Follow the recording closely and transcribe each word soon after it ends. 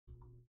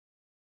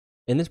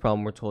In this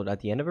problem, we're told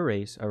at the end of a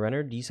race, a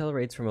runner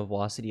decelerates from a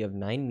velocity of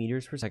 9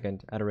 meters per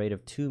second at a rate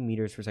of 2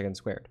 meters per second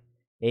squared.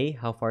 A,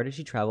 how far does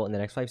she travel in the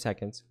next 5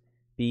 seconds?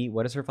 B,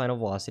 what is her final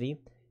velocity?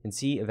 And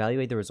C,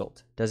 evaluate the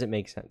result. Does it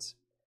make sense?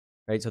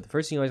 Right, so the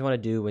first thing you always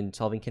want to do when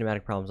solving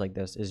kinematic problems like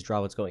this is draw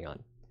what's going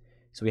on.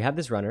 So we have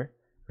this runner,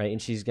 right, and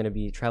she's going to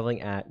be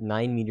traveling at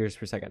 9 meters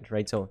per second,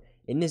 right? So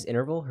in this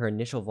interval, her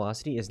initial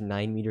velocity is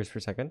 9 meters per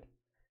second,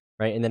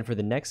 right? And then for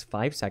the next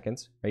 5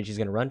 seconds, right, she's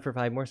going to run for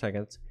 5 more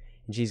seconds,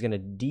 and she's going to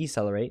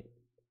decelerate,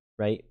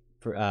 right,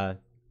 for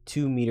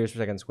 2 meters per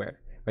second squared,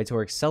 right? So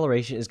her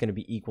acceleration is going to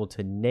be equal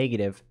to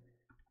negative,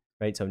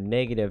 right? So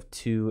negative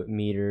 2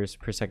 meters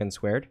per second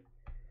squared,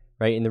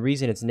 right? And the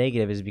reason it's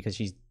negative is because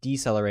she's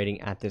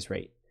decelerating at this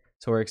rate.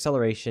 So her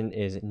acceleration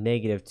is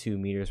negative 2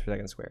 meters per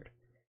second squared,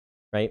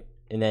 right?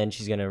 And then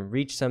she's going to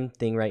reach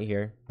something right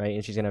here, right?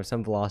 And she's going to have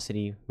some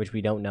velocity, which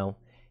we don't know.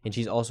 And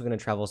she's also going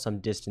to travel some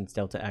distance,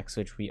 delta x,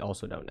 which we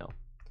also don't know,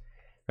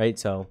 right?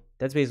 So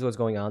that's basically what's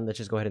going on. Let's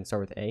just go ahead and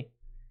start with A.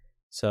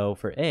 So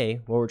for A,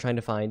 what we're trying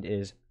to find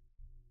is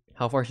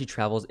how far she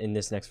travels in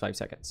this next 5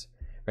 seconds,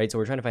 right? So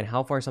we're trying to find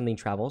how far something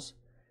travels,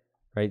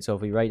 right? So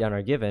if we write down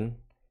our given,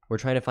 we're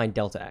trying to find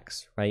delta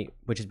x, right?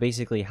 Which is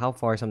basically how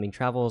far something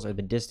travels, or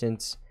the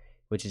distance,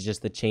 which is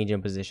just the change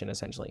in position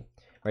essentially,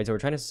 right? So we're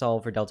trying to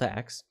solve for delta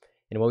x,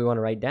 and what we want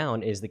to write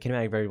down is the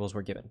kinematic variables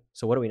we're given.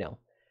 So what do we know?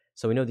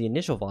 So we know the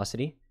initial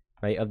velocity,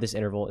 right, of this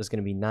interval is going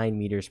to be 9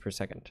 meters per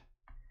second.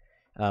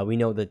 We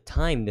know the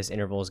time this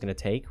interval is going to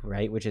take,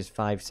 right, which is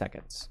 5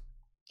 seconds,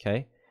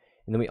 okay?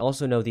 And then we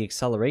also know the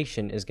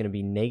acceleration is going to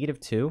be negative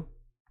 2,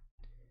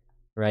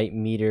 right,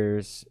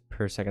 meters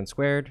per second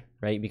squared,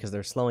 right, because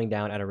they're slowing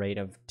down at a rate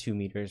of 2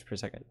 meters per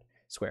second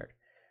squared,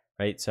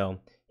 right? So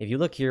if you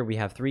look here, we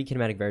have 3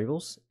 kinematic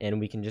variables, and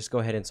we can just go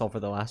ahead and solve for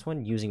the last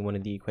one using one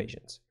of the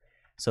equations.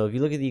 So if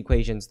you look at the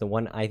equations, the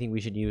one I think we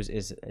should use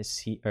is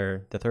C,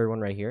 or the third one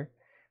right here,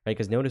 right?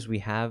 Because notice we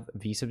have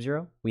v sub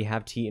 0, we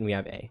have t, and we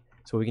have a.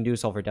 So what we can do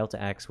is solve for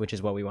delta x, which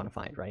is what we want to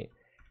find, right?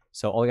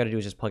 So all we got to do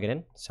is just plug it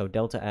in. So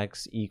delta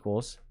x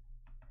equals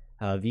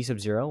v sub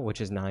 0, which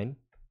is 9,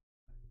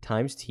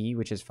 times t,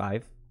 which is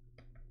 5,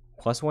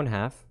 plus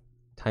 1/2,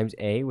 times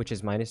a, which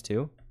is minus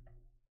 2,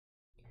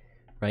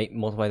 right?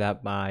 Multiply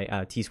that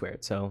by t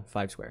squared, so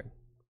 5 squared.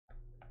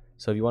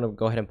 So if you want to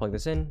go ahead and plug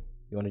this in,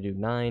 you want to do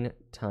 9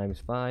 times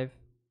 5,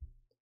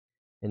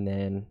 and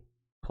then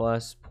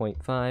plus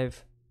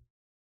 0.5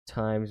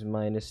 times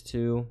minus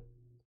 2,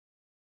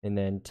 and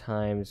then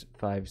times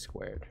 5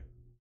 squared,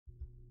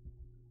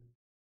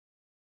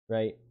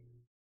 right?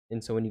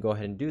 And so when you go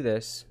ahead and do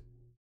this,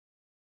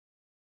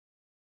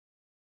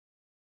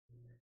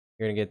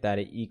 you're going to get that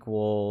it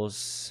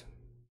equals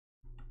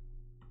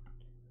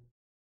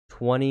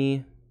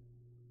 20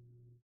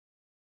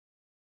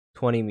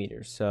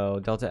 meters. So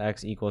delta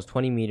x equals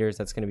 20 meters.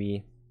 That's going to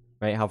be,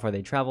 right, how far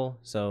they travel.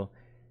 So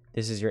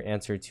this is your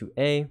answer to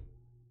A.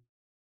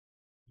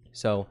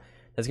 So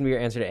that's going to be your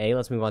answer to A.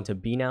 Let's move on to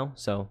B now.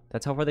 So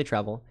that's how far they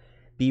travel.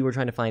 B, we're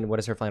trying to find what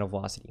is her final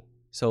velocity.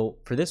 So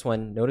for this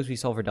one, notice we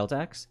solve for delta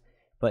x,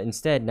 but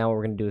instead now what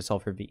we're going to do is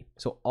solve for V.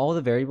 So all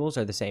the variables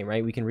are the same,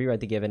 right? We can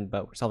rewrite the given,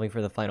 but we're solving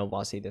for the final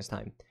velocity this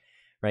time,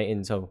 right?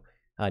 And so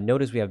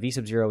notice we have v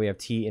sub 0, we have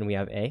t, and we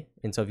have a.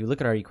 And so if you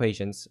look at our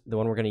equations, the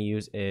one we're going to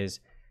use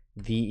is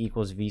v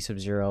equals v sub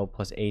 0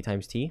 plus a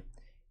times t.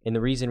 And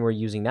the reason we're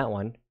using that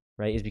one,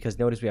 right, is because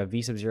notice we have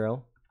v sub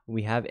 0,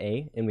 we have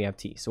a, and we have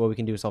t. So what we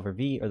can do is solve for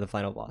v, or the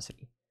final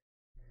velocity.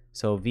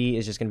 So v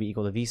is just going to be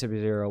equal to v sub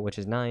 0, which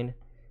is 9,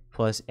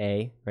 plus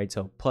a, right?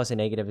 So plus a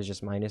negative is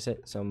just minus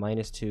it. So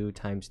minus 2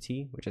 times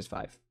t, which is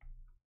 5.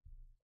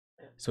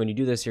 So when you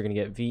do this, you're going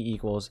to get v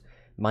equals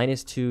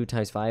minus 2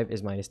 times 5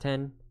 is minus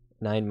 10.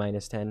 9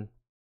 minus 10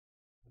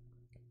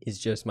 is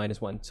just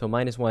minus 1. So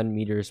minus 1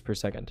 meters per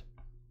second.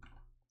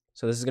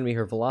 So this is going to be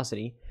her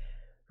velocity,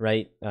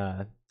 right?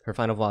 Her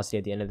final velocity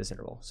at the end of this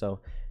interval. So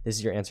this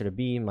is your answer to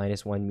B,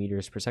 minus 1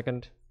 meters per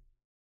second.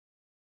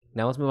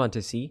 Now let's move on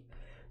to C.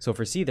 So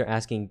for C, they're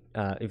asking,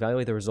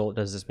 evaluate the result.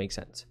 Does this make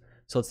sense?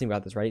 So let's think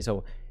about this, right?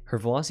 So her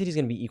velocity is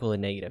going to be equal to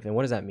negative. And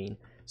what does that mean?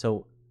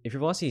 So if your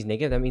velocity is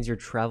negative, that means you're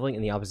traveling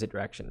in the opposite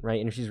direction, right?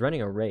 And if she's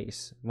running a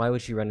race, why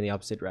would she run in the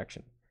opposite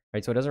direction,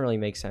 right? So it doesn't really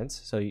make sense.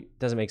 So it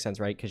doesn't make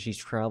sense, right? Because she's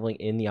traveling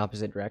in the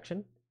opposite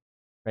direction,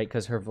 right?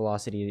 Because her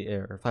velocity,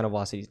 or her final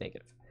velocity, is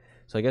negative.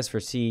 So I guess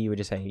for C, you would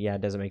just say, yeah,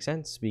 it doesn't make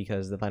sense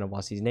because the final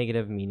velocity is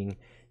negative, meaning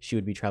she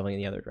would be traveling in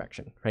the other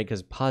direction, right?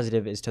 Because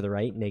positive is to the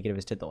right, negative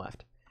is to the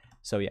left.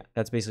 So yeah,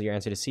 that's basically your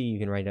answer to C. You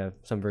can write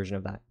some version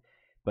of that.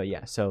 But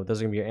yeah, so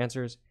those are going to be your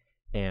answers,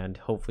 and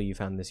hopefully you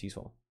found this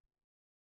useful.